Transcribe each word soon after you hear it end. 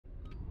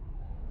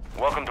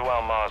Welcome to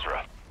Al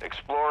Mazrah.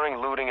 Exploring,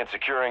 looting, and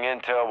securing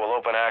intel will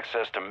open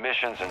access to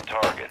missions and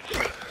targets.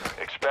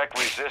 Expect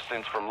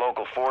resistance from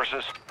local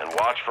forces, and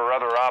watch for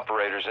other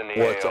operators in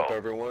the AO. What's up,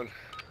 everyone?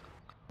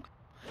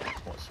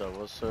 What's up,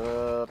 what's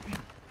up?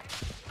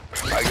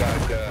 I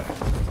got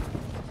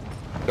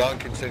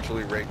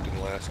non-consensually raped in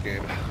the last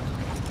game.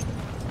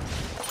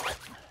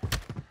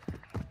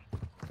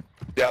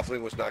 Definitely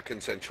was not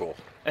consensual.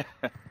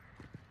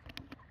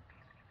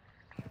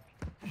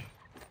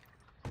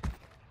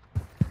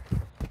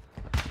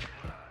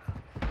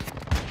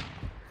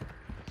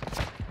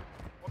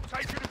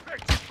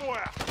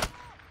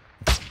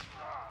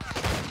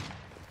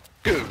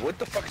 Dude, what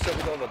the fuck is up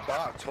with all the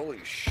bots?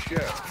 Holy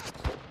shit.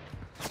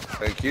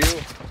 Thank you.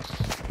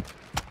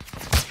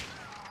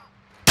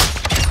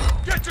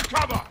 Get to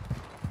cover!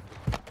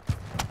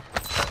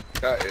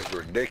 That is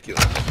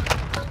ridiculous.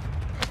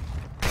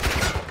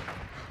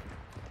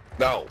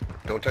 No,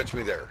 don't touch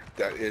me there.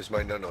 That is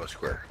my no-no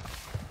square.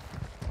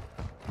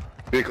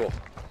 Vehicle.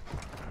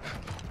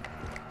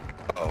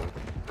 Oh,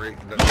 great.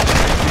 No.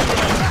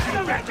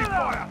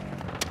 Fire!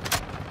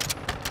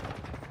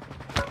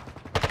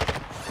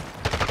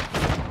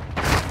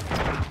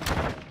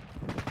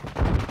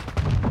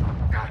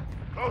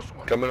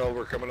 Coming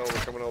over, coming over,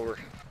 coming over.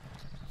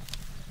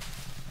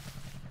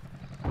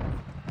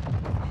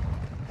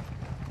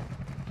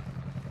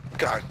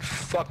 God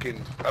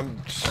fucking,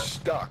 I'm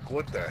stuck.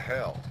 What the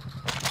hell?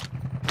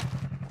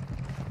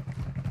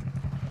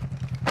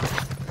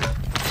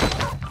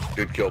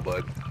 Good kill,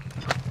 bud.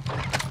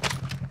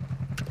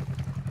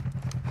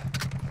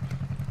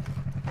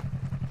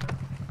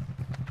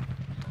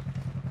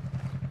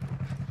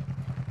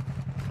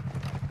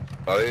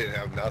 Oh, they didn't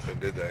have nothing,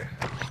 did they?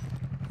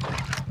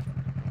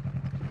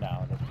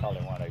 No, that's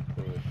probably why they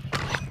push. I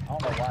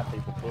don't know why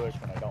people push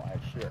when they don't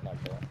have shit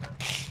like that.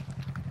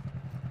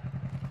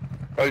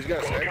 Oh, he's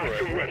got a sniper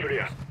rifle.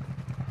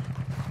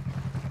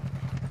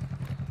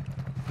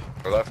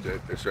 I left it.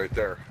 It's right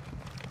there.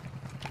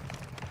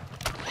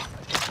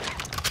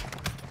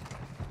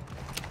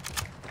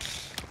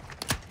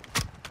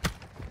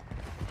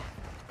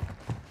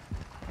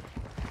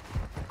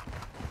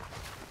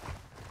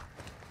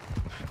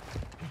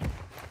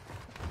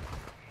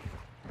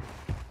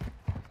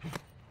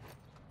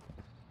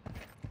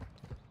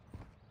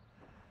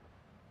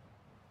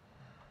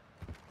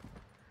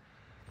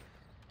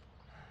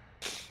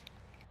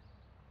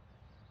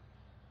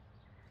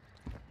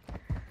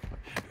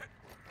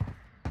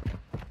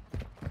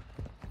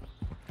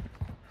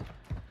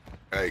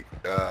 Hey,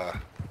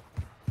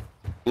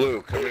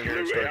 Blue, come in here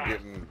and start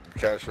getting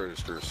cash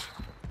registers.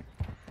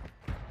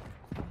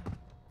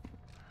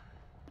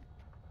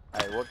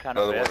 Hey, what kind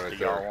of vest do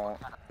y'all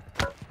want?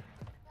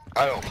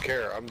 I don't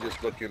care. I'm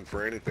just looking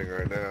for anything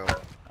right now.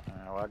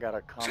 Well, I got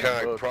a comic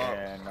kinda book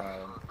and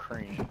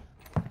cream.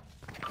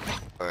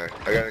 Alright,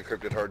 I got an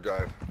encrypted hard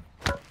drive.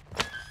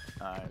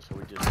 Alright, so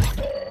we just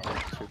need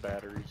 2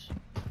 batteries.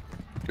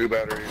 2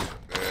 batteries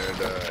and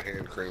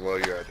hand cream. Well,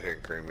 you had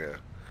hand cream, yeah.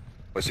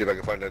 Let's see if I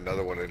can find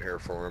another one in here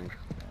for him.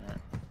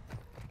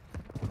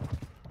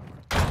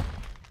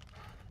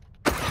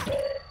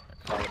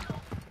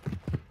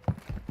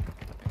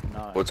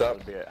 No, what's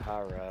up? Be at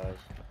high rise.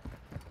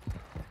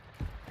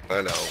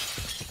 I know.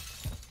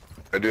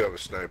 I do have a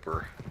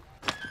sniper.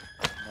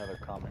 Another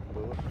comic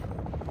book.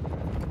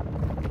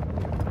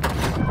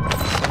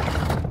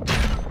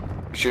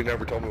 You should have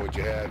never told me what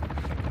you had.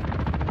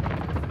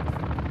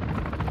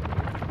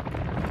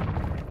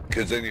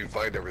 Because then you'd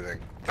find everything.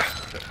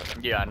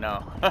 Yeah, I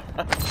know.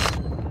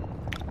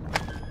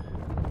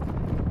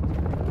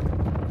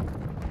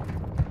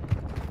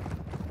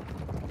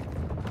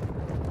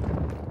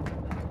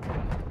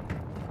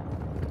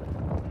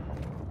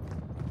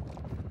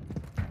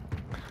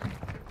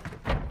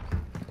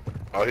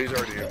 Oh, he's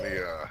already in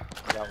the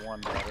Got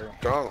 1 battery.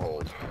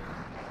 stronghold.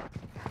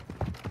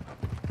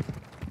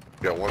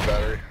 You got 1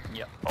 battery?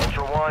 Yep.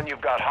 Ultra One,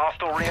 you've got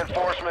hostile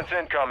reinforcements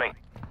incoming.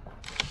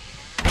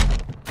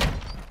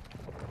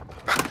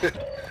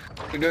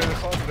 You're doing the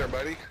fun there,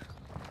 buddy.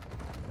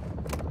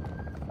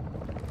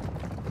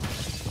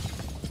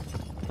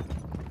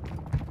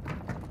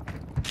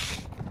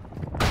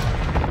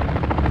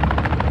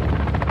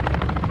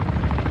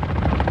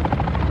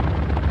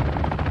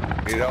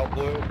 Need help,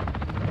 Blue?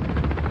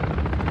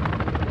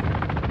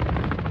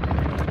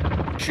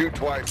 Shoot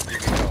twice if you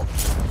need help.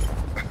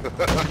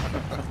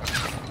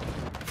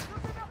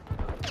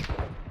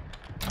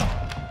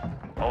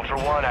 Ultra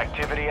One,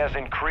 activity has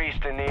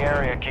increased in the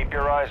area. Keep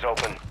your eyes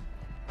open.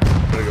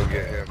 I'm gonna go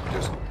get him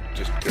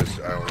just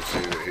because I want to see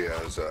that he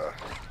has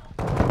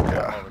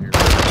yeah.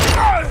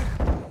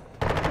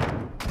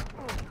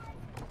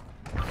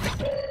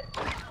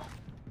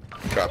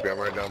 Copy, I'm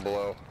right down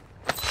below.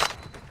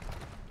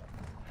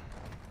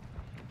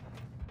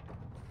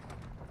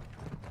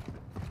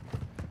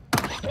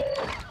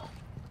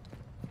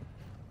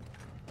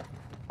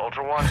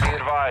 Ultra One, be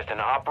advised, an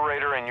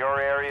operator in your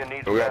area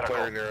needs We got a medical.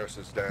 player near us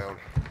that's down.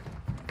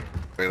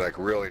 I mean, like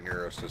really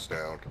near us that's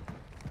down.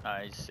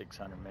 He's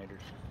 600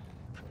 meters.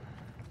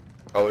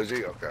 Oh, is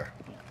he? Okay.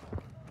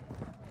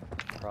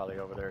 Probably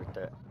over there at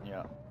that.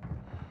 Yeah.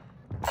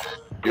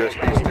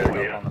 USB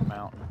stick. Up on the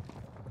mountain.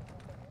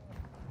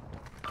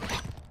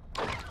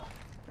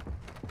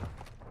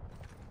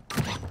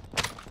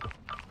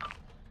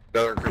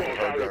 Another encrypted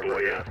hard drive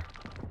right here.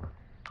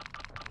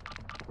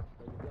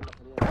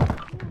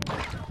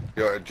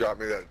 Go ahead, drop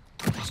me that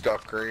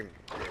stuff green.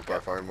 If I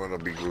find one,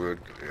 it'll be good.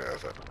 Yeah,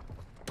 that's it.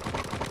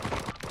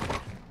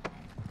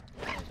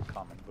 There's a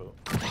common book.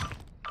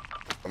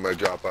 I'm gonna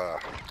drop the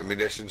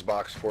munitions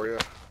box for you.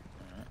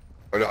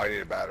 Oh no, I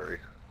need a battery.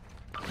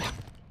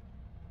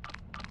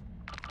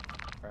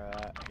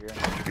 Right here.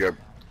 Yep.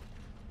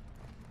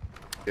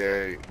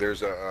 Yeah,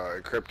 there's a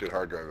encrypted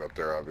hard drive up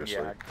there, obviously.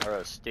 Yeah, or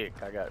a stick.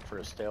 I got it for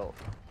a stealth.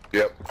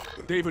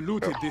 Yep. They've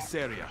looted this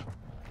area.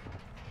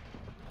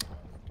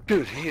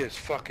 Dude, he is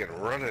fucking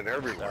running So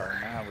everywhere.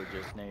 now we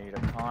just need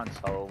a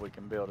console. We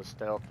can build a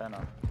stealth and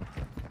a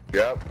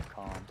Yep.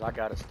 comms. I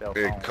got a stealth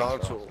A on,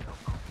 console.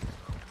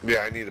 Yeah,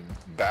 I need a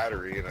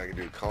battery and I can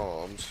do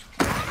comms.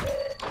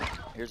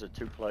 So here's a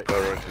 2-plate.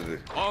 I'll run to the.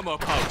 Armor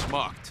pouch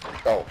marked.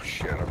 Oh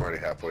shit, I'm already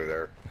halfway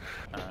there.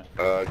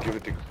 Give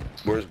it to.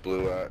 Where's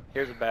Blue at?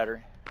 Here's a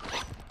battery.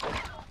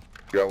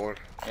 You got one?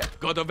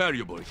 Got a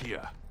variable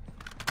here.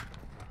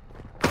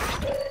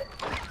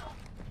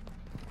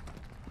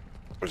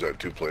 Where's that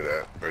 2-plate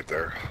at? Right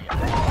there.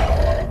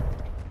 And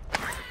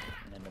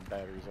then the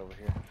battery's over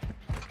here.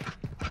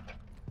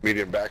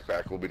 Medium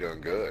backpack will be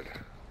doing good.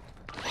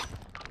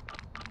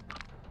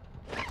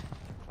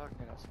 Fuck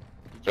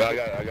it. No, I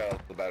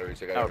got the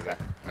batteries. I got Okay.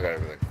 everything. I got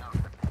everything.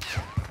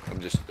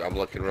 I'm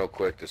looking real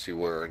quick to see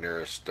where our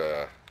nearest.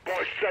 Buy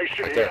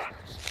station Right here. there.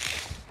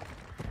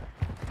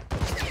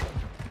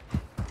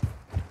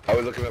 I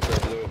was looking up there,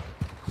 Blue.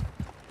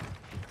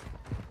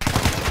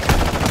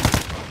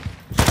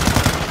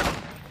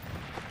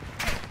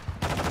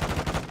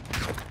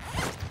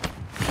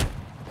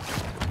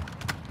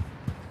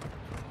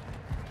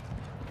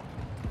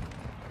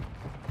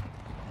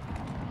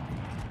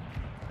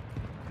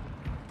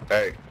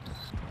 Hey,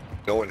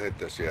 no one hit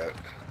this yet.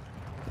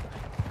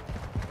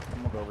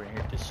 I'm gonna go over and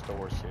hit this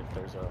store, see if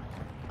there's a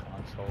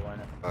console in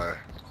it.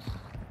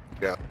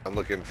 Yeah, I'm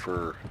looking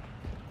for.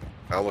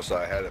 I almost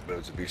thought I had it, but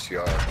it's a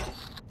VCR.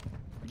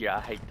 Yeah,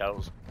 I hate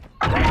those.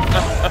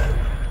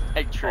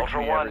 They trick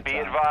Ultra me One, every be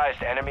time.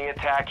 advised, enemy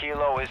attack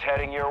helo is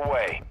heading your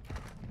way.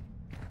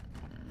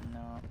 No,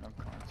 no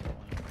console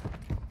in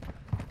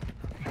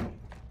it.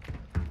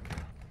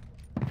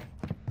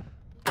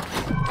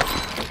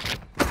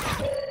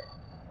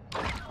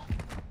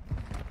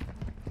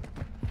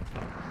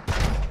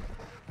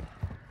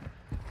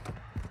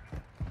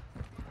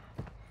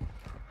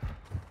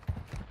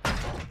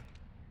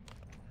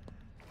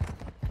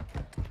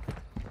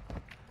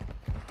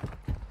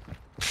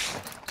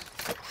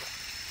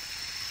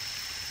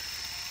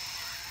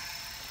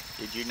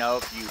 Did you know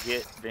if you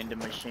hit vending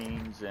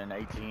machines and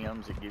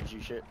ATMs, it gives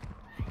you shit?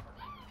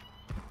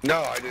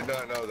 No, I did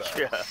not know that.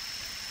 Yeah.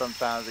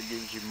 Sometimes it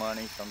gives you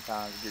money,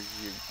 sometimes it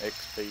gives you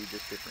XP,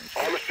 just different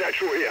shit. Armor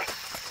satchel here.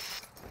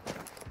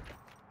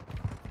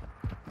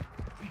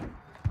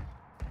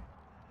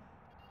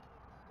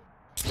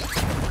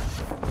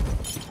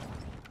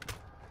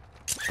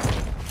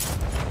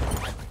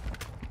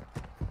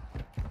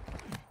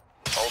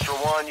 Ultra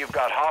One, you've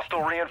got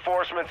hostile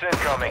reinforcements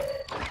incoming.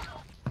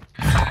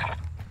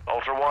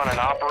 Ultra One, an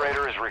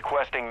operator is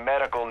requesting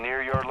medical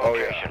near your Oh,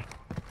 yeah. location.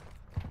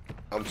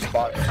 I'm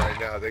spotting them right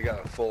now. They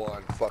got a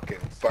full-on fucking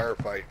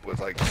firefight with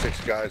like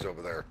 6 guys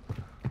over there.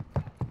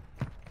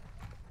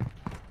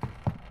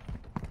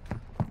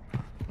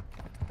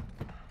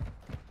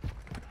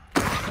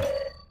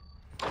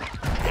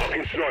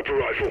 Fucking sniper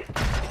rifle.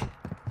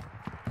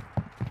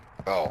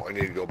 Oh, I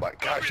need to go back.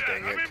 Gosh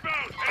dang it.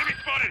 inbound. Enemy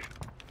spotted.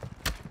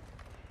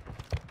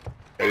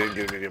 I didn't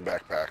get a medium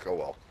backpack. Oh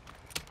well.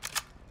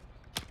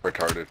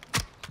 Retarded.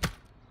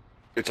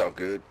 It's all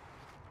good.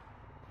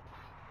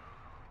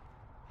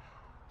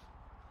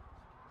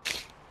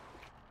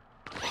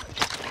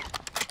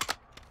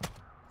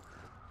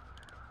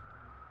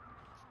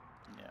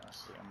 Yeah, I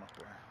see them up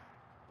there.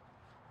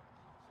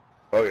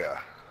 Oh yeah.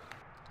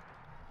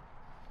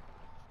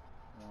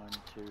 1,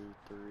 2,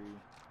 3.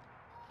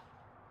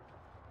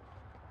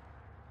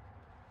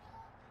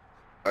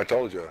 I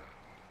told you.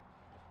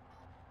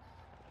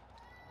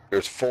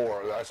 There's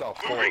 4. I saw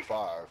 4 or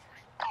 5.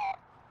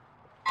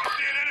 See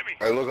an enemy.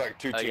 It looked like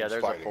 2 Oh teams yeah,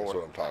 there's fighting. a Is fourth.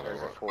 what I'm talking There's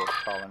a about. fourth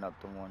calling up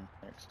the one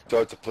next to So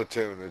him. it's a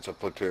platoon. It's a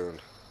platoon.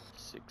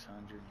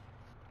 600. You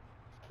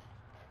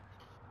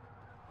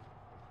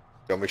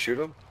want me to shoot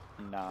them?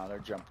 Nah, they're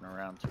jumping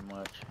around too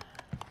much.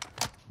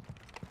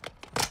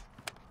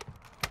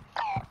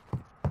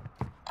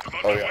 I'm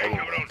on Oh my yeah, way, look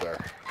Cameron. up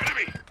there.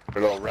 Enemy.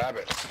 They're little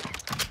rabbits.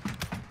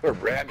 They're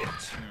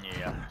rabbits.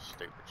 Yeah,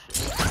 stupid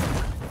shit.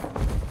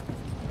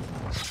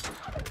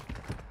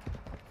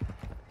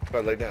 Come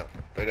on, lay down.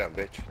 Lay down,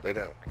 bitch. Lay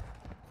down.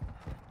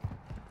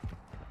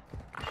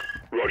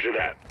 Roger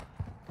that.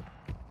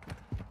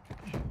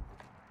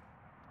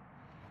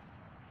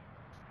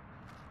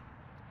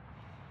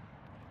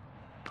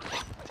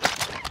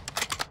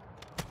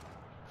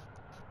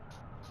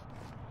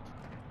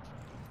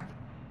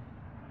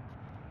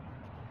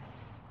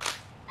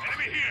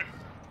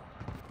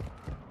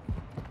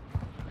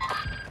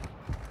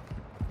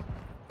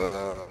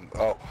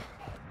 Oh.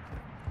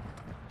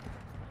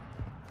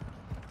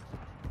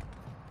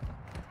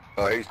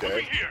 Oh, he's dead.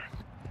 Moving here.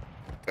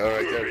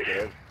 Alright, there's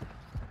dead.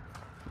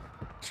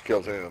 Just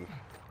killed him.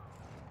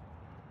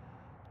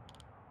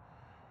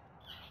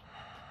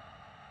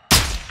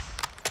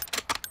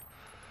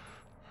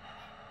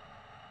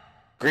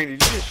 Green,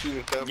 did you just shoot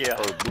at them? Yeah.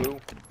 Or blue?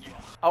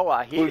 Oh,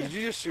 I Blue, hit did him.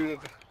 you just shoot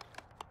at them?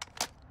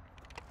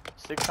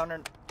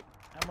 600,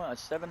 how much?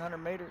 700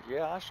 meters?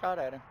 Yeah, I shot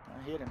at him.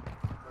 I hit him.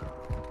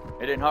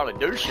 It didn't hardly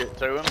do shit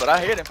to him, but I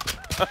hit him.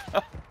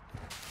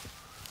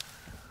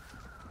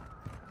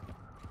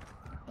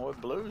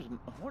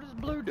 What is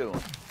Blue doing?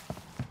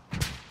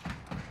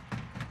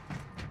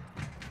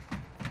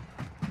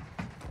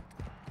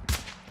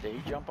 Did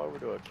he jump over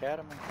to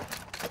Academy?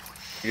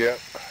 Yep.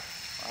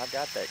 I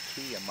got that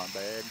key in my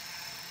bag.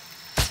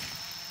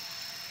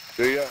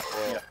 Do ya?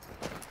 Well, Yeah.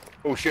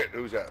 Oh shit,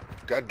 who's that?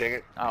 God dang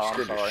it. Oh, You I'm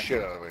scared the sorry.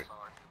 shit out of me.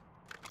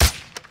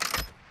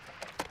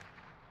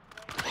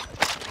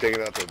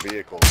 Taking out the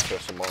vehicle to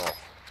piss them off.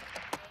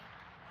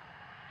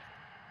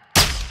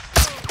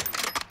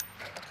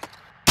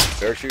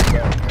 They're shooting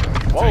back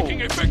now. Whoa!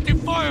 Taking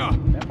effective fire.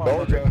 That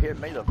motherfucker hit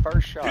me the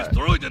first shot.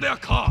 Destroyed their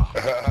car.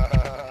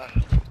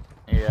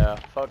 Yeah,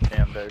 fuck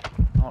them, dude.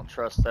 I don't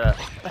trust that.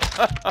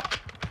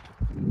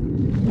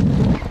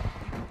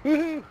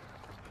 Woohoo!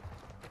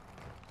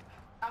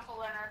 Uncle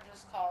Leonard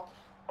just called.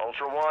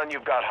 Ultra One,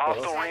 you've got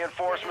hostile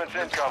reinforcements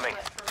incoming.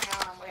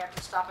 From now on, we have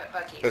to stop at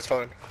Bucky. That's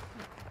fine.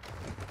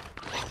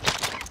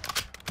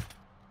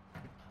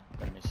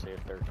 Let me see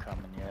if they're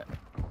coming yet.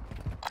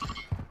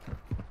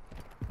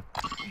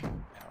 No.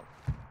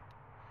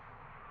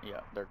 Yeah,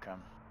 they're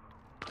coming.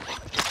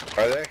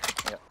 Are they?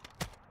 Yep.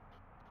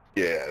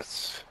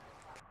 Yes.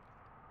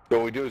 So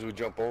what we do is we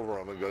jump over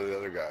them and go to the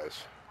other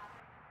guys.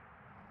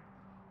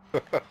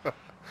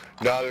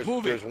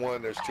 No, there's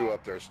one, there's two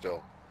up there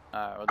still.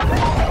 Well, they're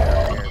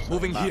down here, so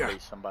Moving it might here. be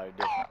somebody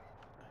different.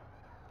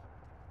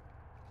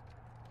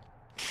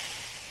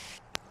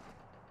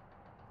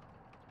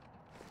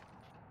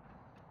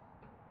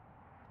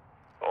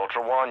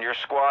 Ultra One, your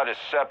squad is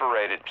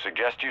separated.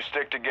 Suggest you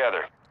stick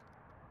together.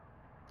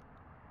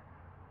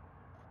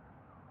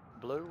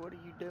 Blue, what are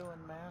you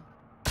doing, man?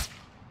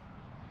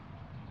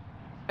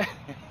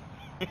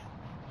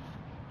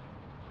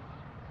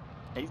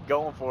 He's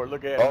going for it.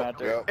 Look at him Oh, out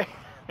there.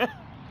 yep.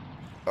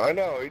 I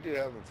know, he did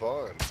having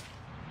fun.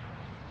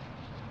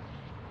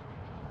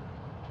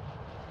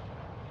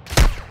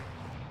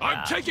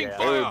 I'm taking yeah.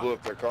 They really fire. blew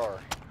up their car.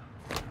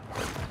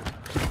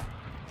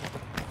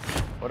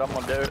 What I'm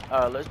gonna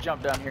do? Let's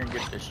jump down here and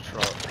get this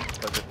truck.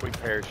 Because if we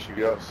parachute,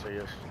 Yep. they'll see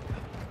us.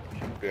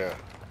 Yeah.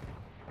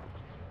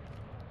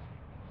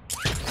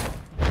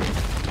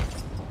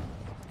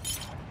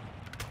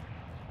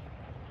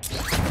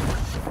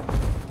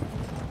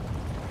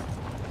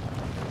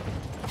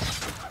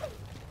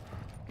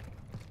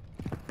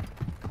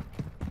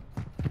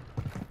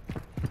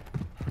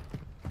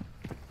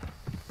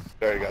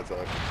 There you got the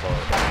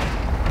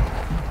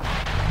car.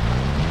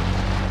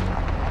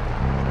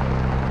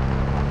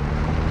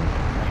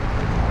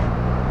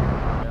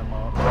 Them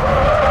up.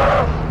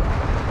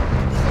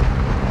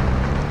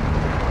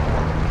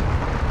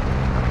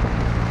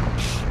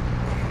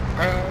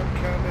 I'm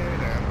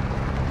coming out.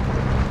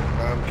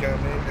 I'm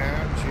coming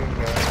out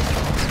tonight.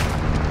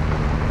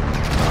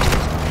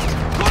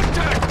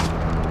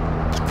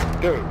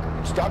 Contact. Dude,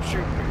 stop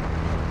shooting me.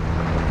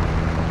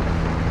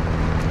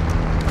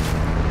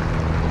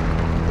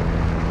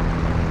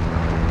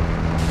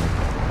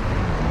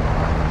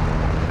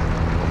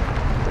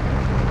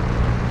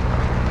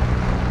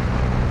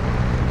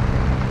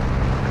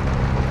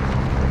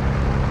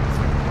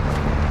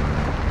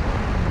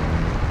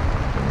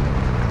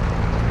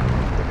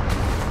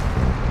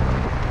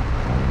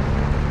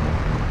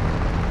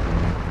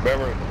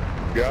 Remember,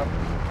 yeah,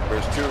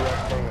 there's two right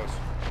in front of us.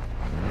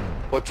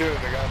 Platoon,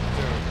 they got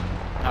platoon.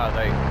 Oh,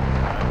 they.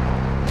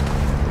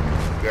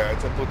 Yeah,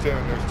 it's a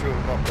platoon, there's two of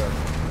them up there.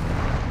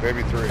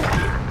 Maybe three.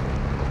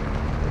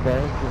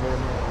 Thank you very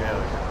much. Yeah.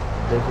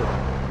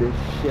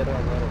 There's shit all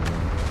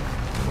over.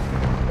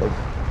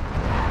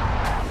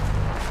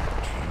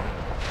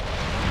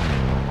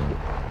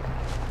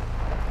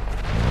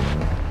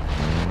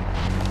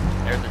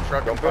 There's a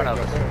truck in Jump front in, of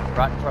jump us. in.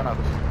 Right in front of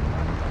us.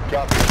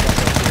 Copy,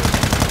 copy.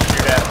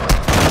 Shoot at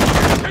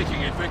him.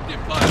 Taking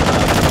effective fire.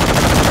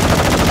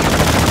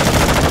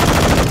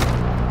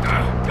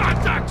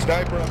 Contact.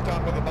 Sniper on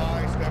top of the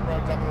buy, sniper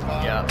on top of the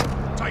buy.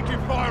 Yeah. Taking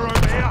fire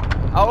over here.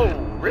 Oh,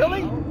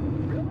 really?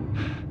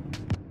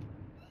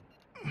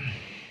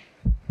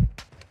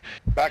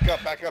 Back up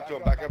to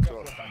him, back up to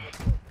him.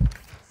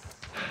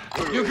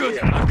 You're good.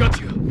 I've got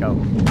you. Go.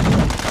 Go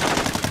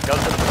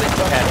to the police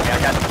academy.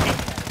 I got the key.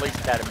 Police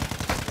academy.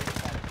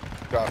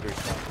 Copy.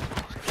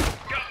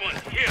 Got one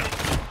here.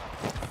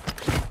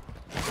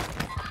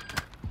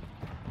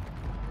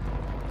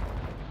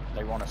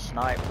 They want to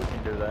snipe. We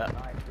can do that.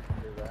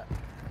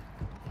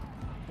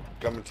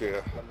 Coming to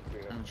you.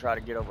 And try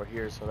to get over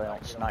here so they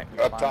don't snipe me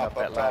Up climbing top, up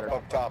that up top, ladder.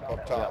 up top,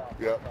 up top.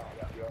 Yep.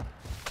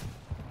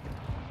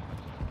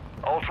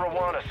 Ultra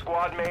One, a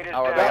squad mate is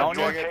Oh, are down. they on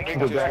You are you? taking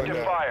Just like effective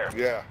that. fire.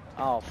 Yeah,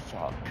 Oh,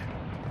 fuck.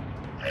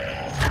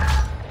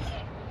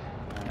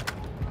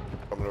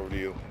 coming over to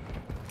you.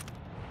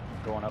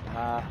 Going up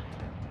high.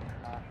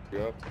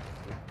 Yep.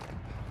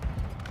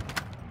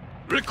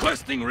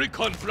 Requesting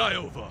recon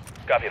flyover.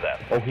 Copy that.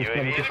 Oh, he's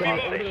coming. UAV He's is coming. on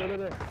Over station. there, over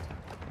there.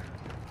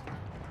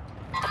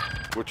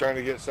 We're trying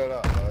to get set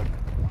up, bud.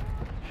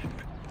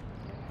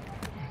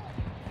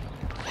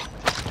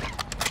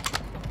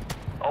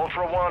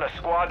 Ultra One, a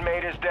squad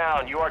mate is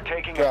down. You are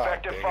taking God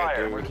effective dang it,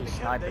 fire. dude. Where's he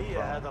sniping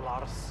from?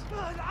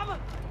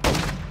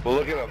 Well,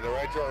 look at them. They're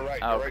right to our right.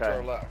 They're right to Okay.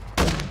 our left.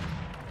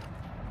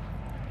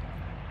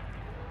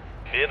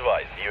 Be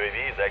advised,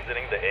 UAV is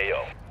exiting the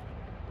AO.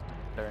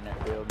 They're in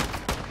that building.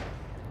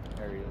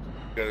 There he is.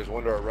 Yeah, there's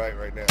one to our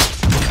right now.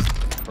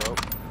 Broke.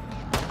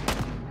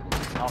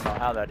 I don't know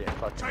how that didn't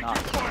fucking Taking knock.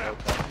 fire.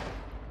 Okay.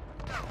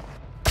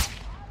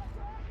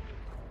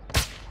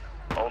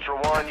 Ultra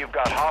One, you've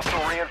got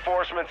hostile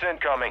reinforcements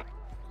incoming.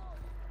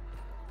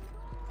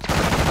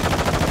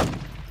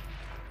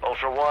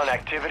 Ultra One,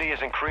 activity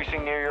is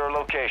increasing near your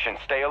location.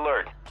 Stay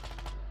alert.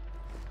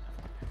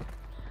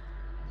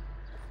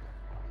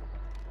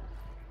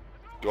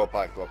 Go up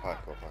high, go up high,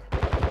 go up high.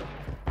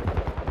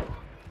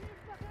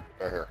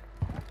 Right here.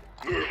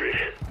 Move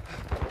it.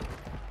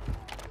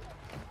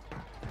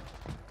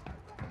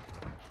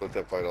 Let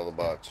them fight all the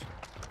bots.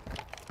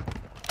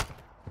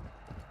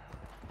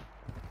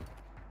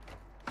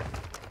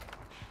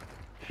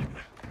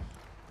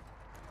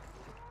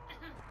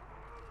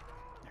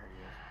 There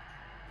he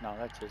is. No,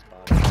 that's his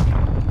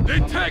body. They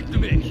tagged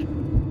me.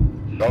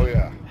 Oh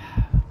yeah.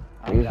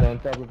 He's on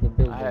top of the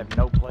building. I have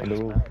no plates,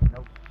 Hello. man.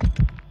 No.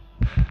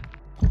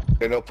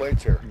 Hey, no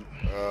plates here.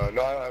 No, I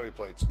don't have any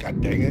plates.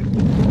 God dang it.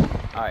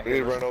 All right. We need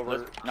to here, run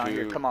over No,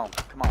 here, to- come on.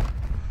 Come on.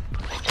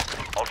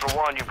 Ultra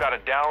One, you've got a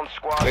down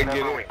squad They can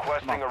get member in.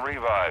 requesting a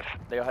revive.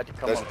 They'll have to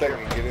come That's over the thing,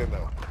 here. we can get in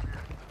though.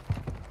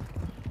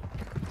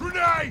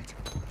 Grenade.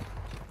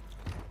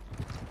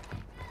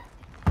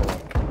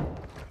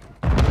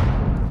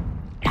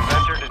 You've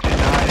entered a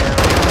denied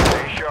area.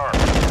 Stay sharp.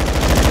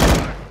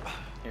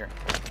 Here.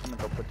 I'm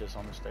gonna go put this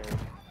on the stairs.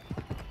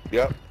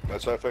 Yep,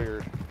 that's what I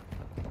figured.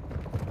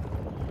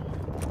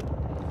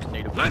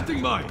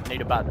 Planting mine.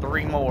 Need about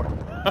 3 more.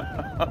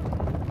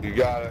 You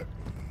got it.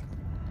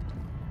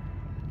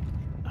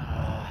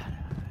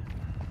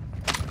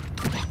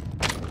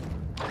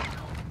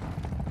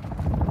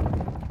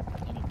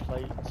 Any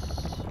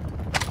plates?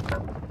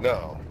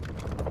 No.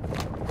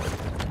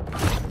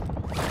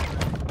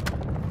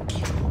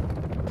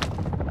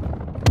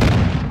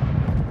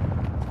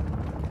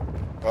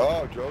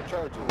 Oh, Joe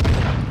charges.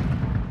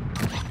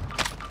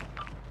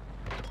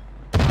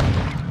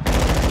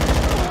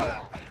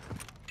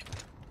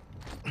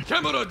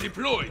 Camera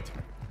deployed.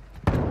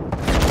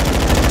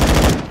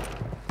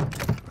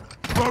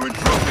 Throwing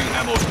dropping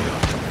ammo here.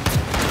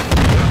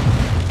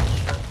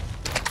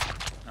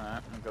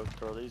 Alright, I'm gonna go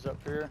throw these up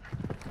here.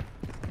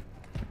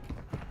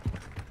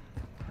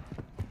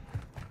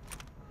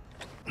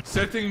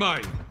 Setting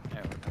mine.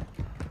 There we go.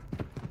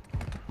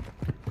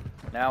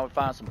 Now we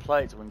find some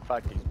plates and we can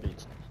fight these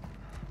bitches.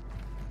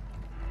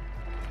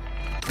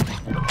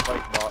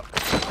 Plate box.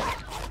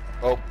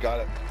 Oh, got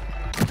it.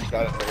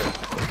 Got it right here.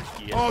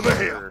 Yes, Over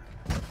sir. here.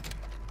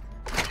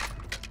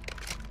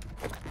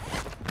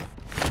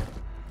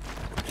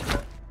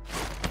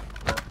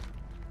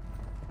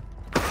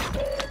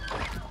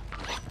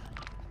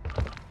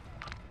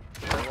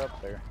 They're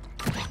up there.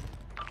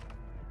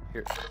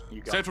 Here,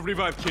 you got Set of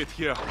revive kit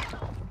here.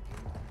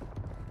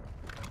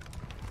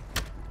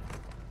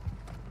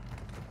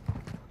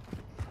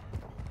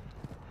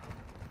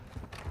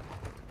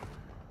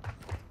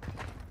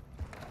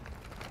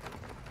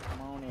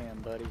 Come on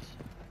in, buddies.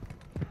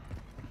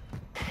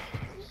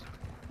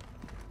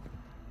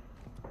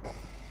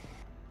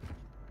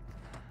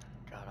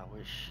 God, I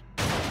wish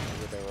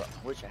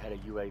I wish I had a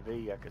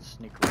UAV. I could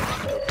sneak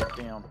around and go get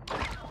them.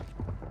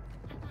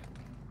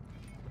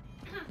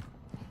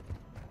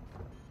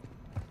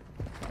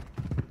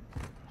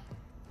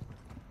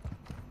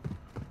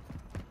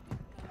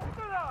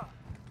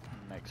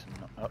 Make some.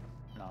 Oh,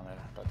 no,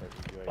 I thought that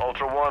was a UAV.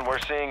 Ultra One, we're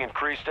seeing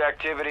increased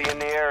activity in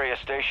the area.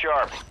 Stay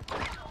sharp.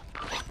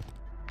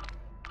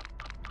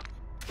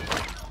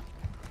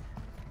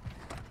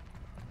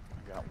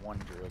 I got 1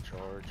 drill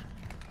charge.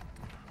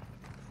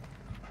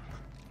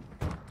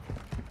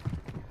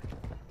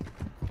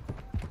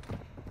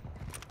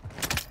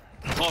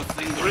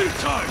 Tossing drill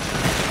charge.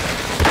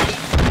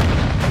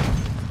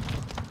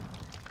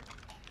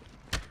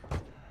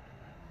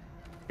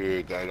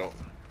 Dude, I don't.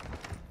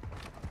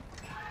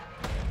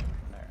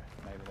 There,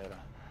 maybe that'll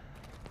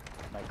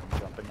make them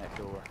jump in that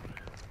door.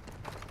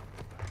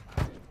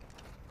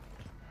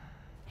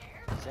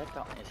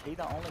 Is he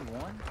the only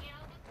one?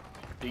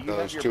 Do you No, have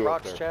there's your 2 up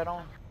Brock's there. chat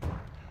on?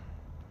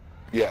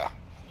 Yeah.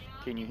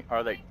 Can you?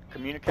 Are they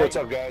communicating? What's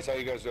up, guys? How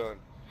you guys doing?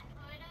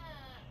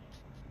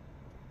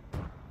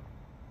 'Cause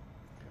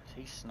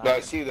he's No, I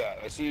sniping. see that.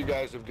 I see you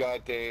guys have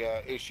got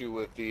a issue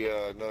with the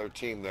another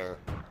team there.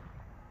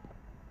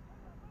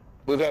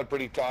 We've had a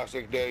pretty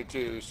toxic day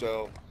too,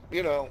 so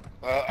you know,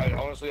 I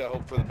honestly I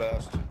hope for the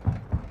best.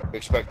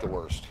 Expect the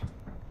worst.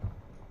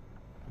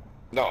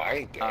 No, I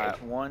ain't dead.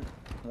 Alright, one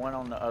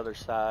on the other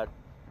side.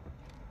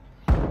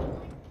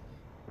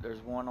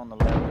 There's one on the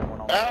left and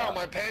one on the right. Ow,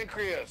 my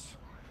pancreas!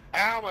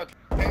 Ow, my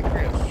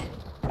pancreas!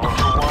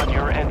 Ultra One,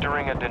 you're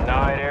entering a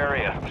denied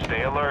area.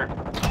 Stay alert.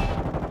 Alright.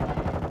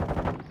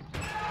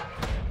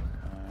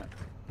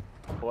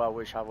 Boy, I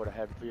wish I would have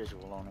had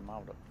visual on him. I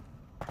would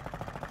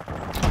have.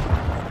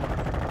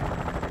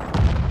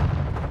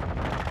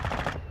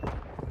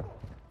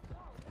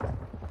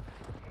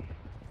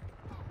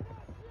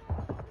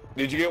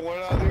 Did you get one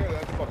out of there?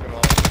 That's fucking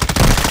awesome.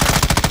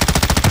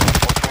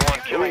 Ultra One,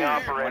 killing Ooh,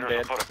 operators one will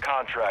dead. put a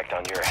contract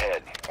on your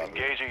head.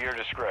 Engage at your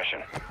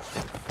discretion.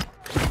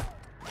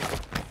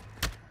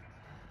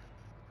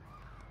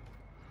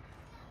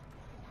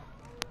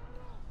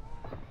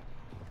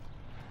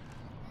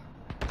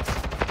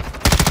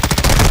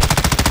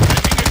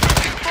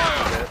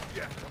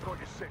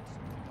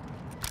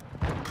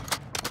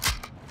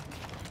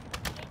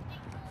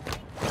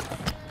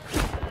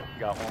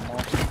 Got one more.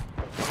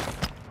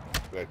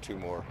 We got two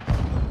more.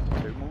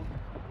 Two more?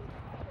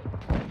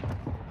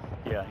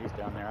 Yeah, he's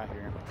down there. I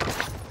hear him.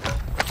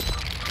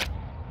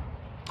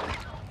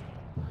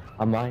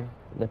 I'm mine.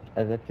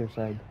 Left your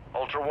side.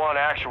 Ultra One,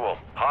 actual.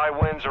 High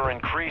winds are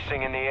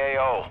increasing in the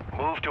AO.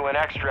 Move to an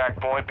extract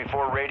point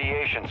before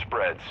radiation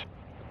spreads.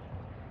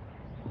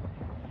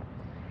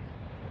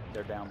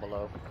 They're down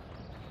below.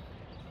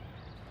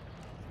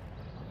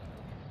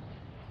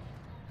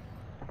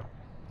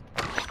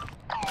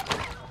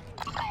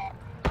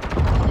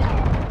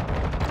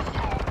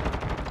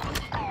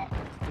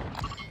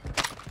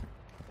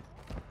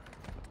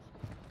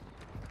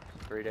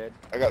 Three dead.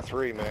 I got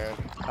three, man.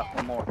 Got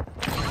one more.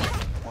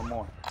 One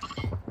more.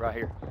 Right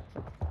here.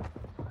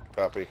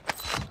 Copy.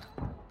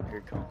 Here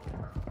it comes.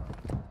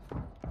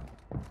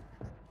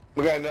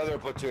 We got another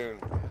platoon.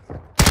 Ultra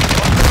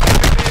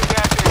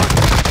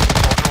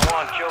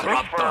One, kill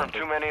confirmed.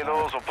 Too many of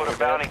those will put a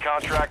bounty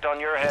contract on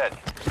your head.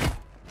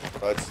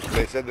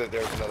 They said that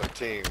there's another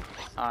team.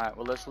 Alright,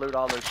 well let's loot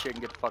all this shit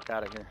and get the fuck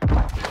out of here.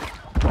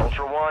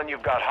 Ultra One,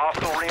 you've got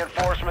hostile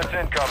reinforcements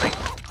incoming.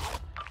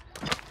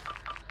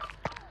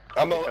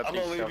 I'm Pick gonna up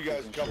these leave you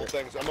guys a selfies couple and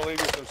things. I'm gonna leave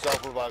you some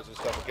self-revives and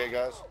stuff, okay,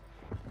 guys?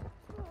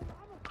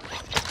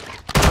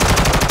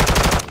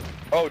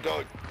 Oh,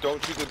 don't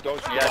shoot the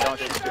Don't shoot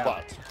the them.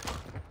 bots.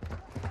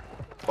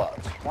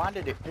 Bots. Why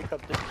did it pick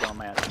up this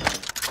dumbass thing?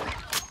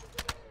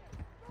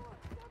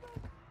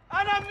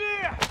 Oh,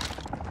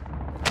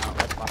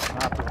 that's my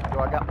sniper. Do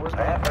I got where's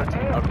that? Okay.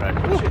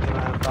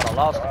 Thought I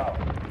lost it.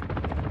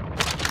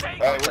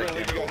 Alright, we're gonna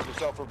leave you guys with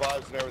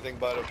self-revives and everything,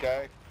 bud,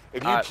 okay?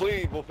 If you Alright.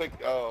 plead, we'll pick.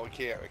 Oh, we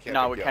can't.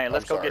 No, pick we you can't. up.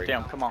 Let's I'm go get sorry.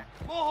 them. Come on.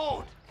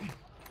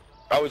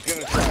 I was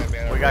gonna try,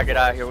 man. We gotta get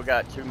out of here. We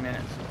got 2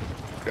 minutes.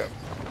 Okay.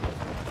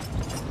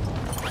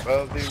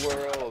 Of the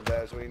world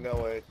as we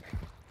know it.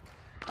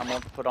 I'm gonna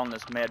put on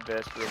this med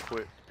vest real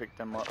quick to pick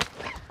them up.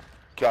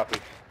 Copy.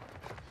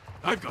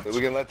 I got We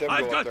you. can let them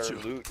I go up got there you.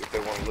 and loot if they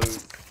want to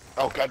loot.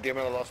 Oh, god damn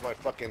it, I lost my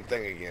fucking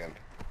thing again.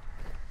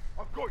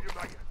 I've got you,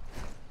 mate.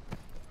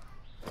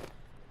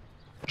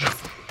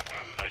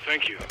 I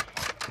thank you.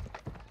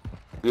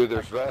 Dude,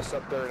 there's vests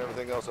up there and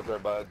everything else up there,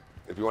 bud.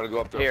 If you want to go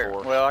up there Here.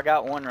 for. Well, I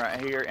got one right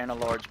here and a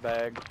large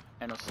bag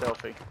and a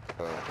selfie.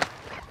 Uh,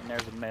 And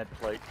there's a med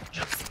plate.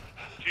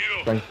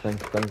 Thanks,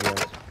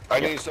 guys. I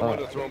need someone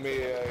to throw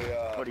me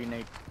a What do you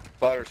need?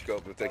 spotter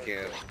scope if they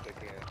can.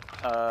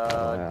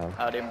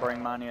 I didn't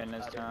bring mine in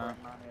this time.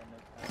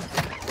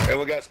 And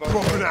we got smoke.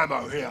 Dropping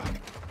ammo here.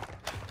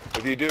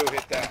 If you do,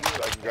 hit that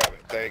so I can grab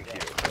it. Thank you.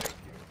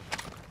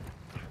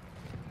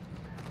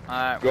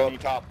 Alright, Go we up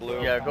need- top,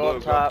 Blue. Yeah, Blue,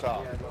 go up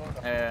top.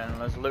 And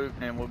let's loot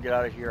and we'll get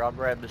out of here. I'll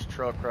grab this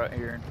truck right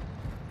here.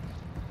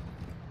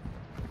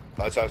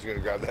 That's how I was going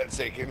to grab that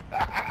Sakin.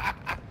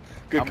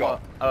 Good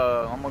call.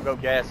 I'm gonna go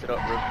gas it up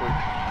real quick.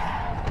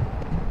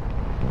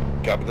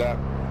 Copy that.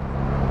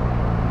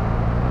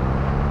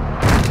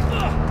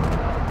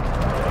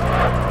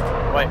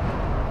 Wait.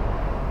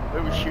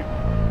 Who was shooting?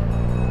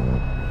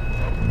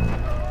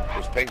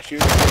 Was Pink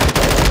shooting?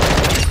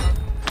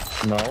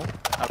 No,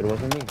 it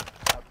wasn't me.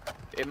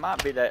 It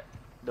might be that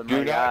the Do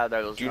main guy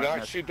that not, was do running not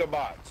this. shoot the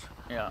bots.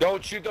 Yeah.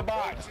 Don't shoot the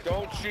bots.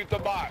 Don't shoot the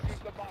bots.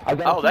 I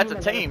got Oh, that's a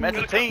I got team. That's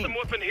a team.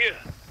 weapon here.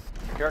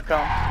 Here I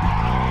come.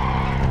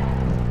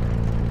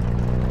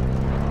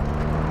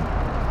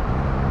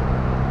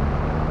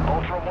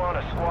 Ultra One,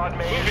 a squad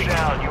mate is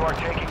down. You are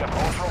taking a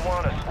Ultra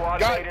One, a squad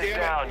God mate is damn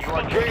down. it. You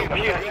are Green, taking blue,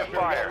 effective yeah, we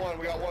fire.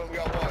 got one.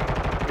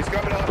 He's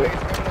coming on me. He's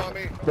coming on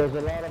me. There's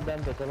a lot of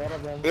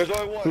them. There's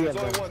only one. Two There's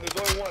of only them. one. There's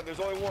only one. There's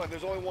only one.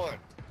 There's only one.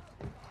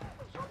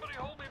 Somebody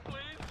hold me,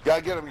 please.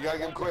 Gotta get him. You gotta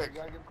get him quick.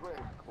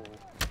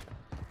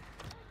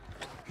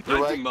 You're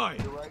right. Lighting mine.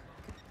 You're right.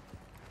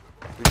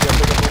 You can't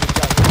pick up what he's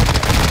got.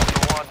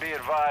 Ultra One, be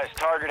advised,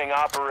 targeting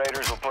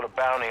operators will put a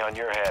bounty on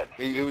your head.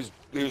 He was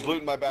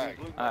looting my bag.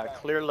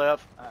 Clear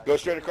left. Go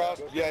straight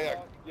across. Yeah.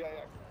 You're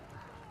right.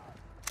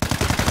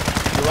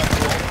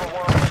 Ultra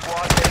One, a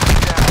squad mate is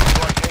down.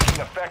 You are taking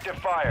Taking effective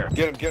fire.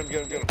 Get him, get him,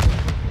 get him, get him.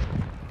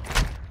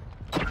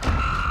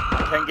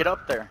 I can't get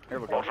up there. Here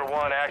we go. Ultra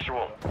One,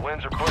 actual.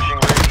 Winds are pushing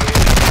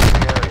radiation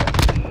in the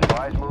area.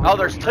 Advise moving Oh, to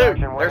there's two.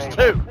 extraction There's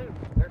lane. two.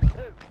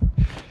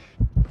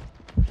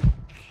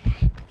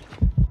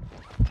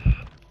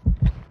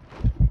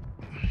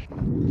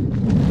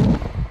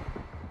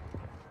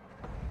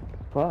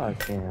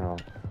 Fuck, you know.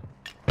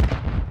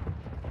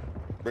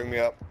 Bring me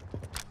up.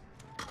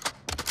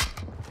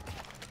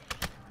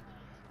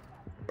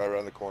 Right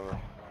around the corner.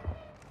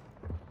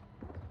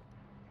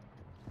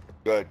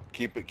 Good.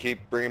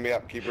 Keep bringing me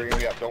up. Keep bringing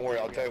me up. Don't worry.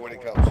 I'll tell you when he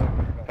comes.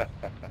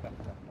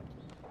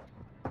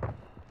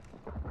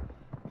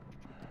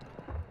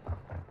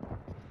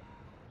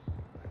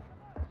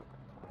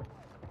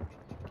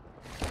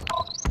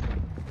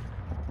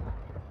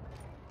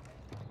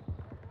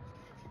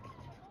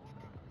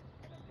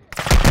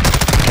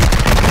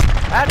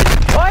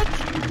 What?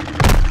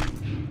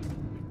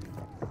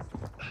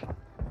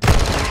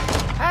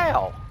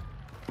 How?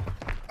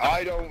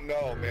 I don't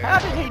know, man. How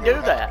did he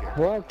do that?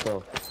 What the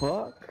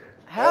fuck?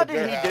 How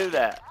did he do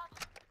that?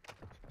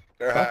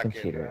 They're Fucking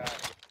hacking. cheater.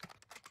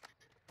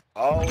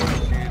 All the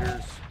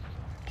cheaters.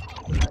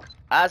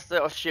 I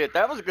said, oh shit,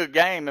 that was a good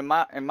game in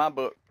my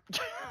book.